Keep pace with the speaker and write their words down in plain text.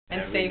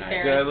Save night.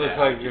 Ferris. Yeah, it looks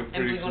like you're And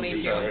pretty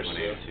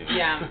Blink-182. cool.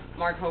 Yeah,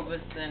 Mark Hoppus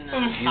and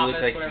He Hoppus,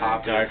 looks like whatever.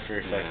 Top Dark for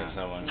a Yeah. second,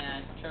 someone. Yeah,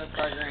 Travis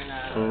Barker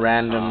and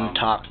Random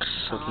talks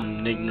of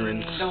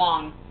ignorance.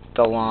 DeLong.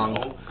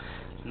 DeLong.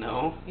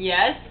 No.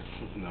 Yes?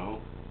 No.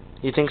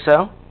 You think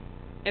so?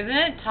 Isn't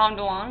it Tom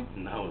DeLong?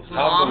 No. It's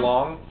Tom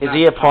DeLonge? Is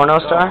he a porno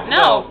star?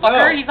 No,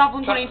 fucker, No. he's off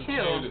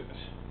Blink-182. Dude,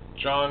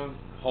 John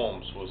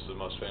Holmes was the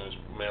most famous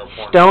male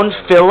porn Stone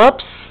star.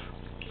 Phillips?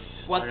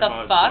 What the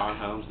Talking about fuck? John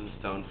Holmes and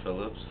Stone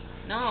Phillips.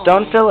 No.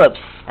 Stone Phillips.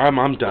 I'm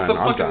What's done. the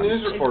I'm fucking done.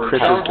 news reporter?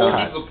 Chris John is Holmes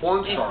done. is a porn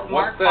It's star.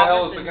 Mark What the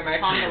hell Hoppus is the and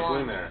connection Tom DeLonge.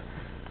 between there?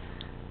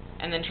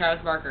 And then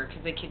Travis Barker,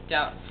 because they kicked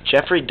out.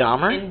 Jeffrey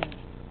Dahmer? And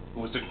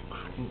Was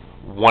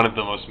one of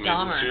the most amazing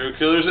Dahmer. serial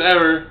killers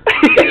ever.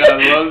 You gotta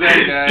love that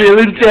guy.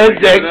 Dylan Gotta Ted's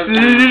give it up to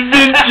him.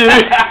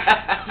 Excellent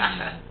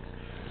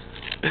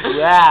Adventure.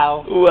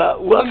 Wow.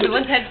 Welcome. Bill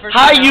and Ted's first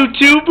Hi, time.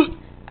 YouTube.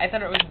 I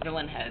thought it was Bill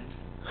and Head.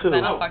 Who?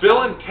 No, Oh,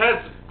 Bill and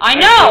Ted's I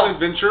Excellent know!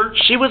 Adventure,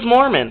 She was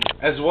Mormon.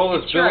 as well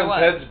as It's Bill true, and it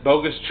was. Ted's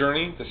Bogus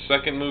Journey, the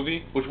second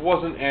movie, which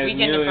wasn't as Weekend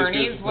nearly at as good as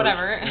Bernie's, the first.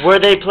 whatever. Where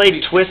they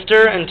played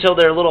Twister until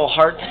their little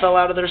hearts fell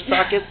out of their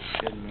sockets.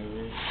 Good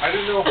movie. I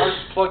didn't know hearts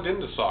plugged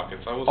into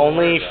sockets. I wasn't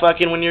Only aware of that.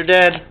 fucking when you're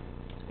dead.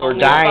 Or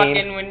Only dying.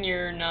 fucking when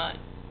you're not.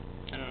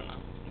 I don't know.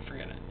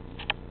 Forget it.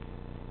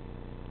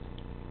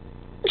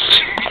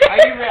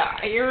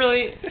 Are you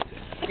really?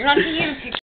 You're not taking a picture.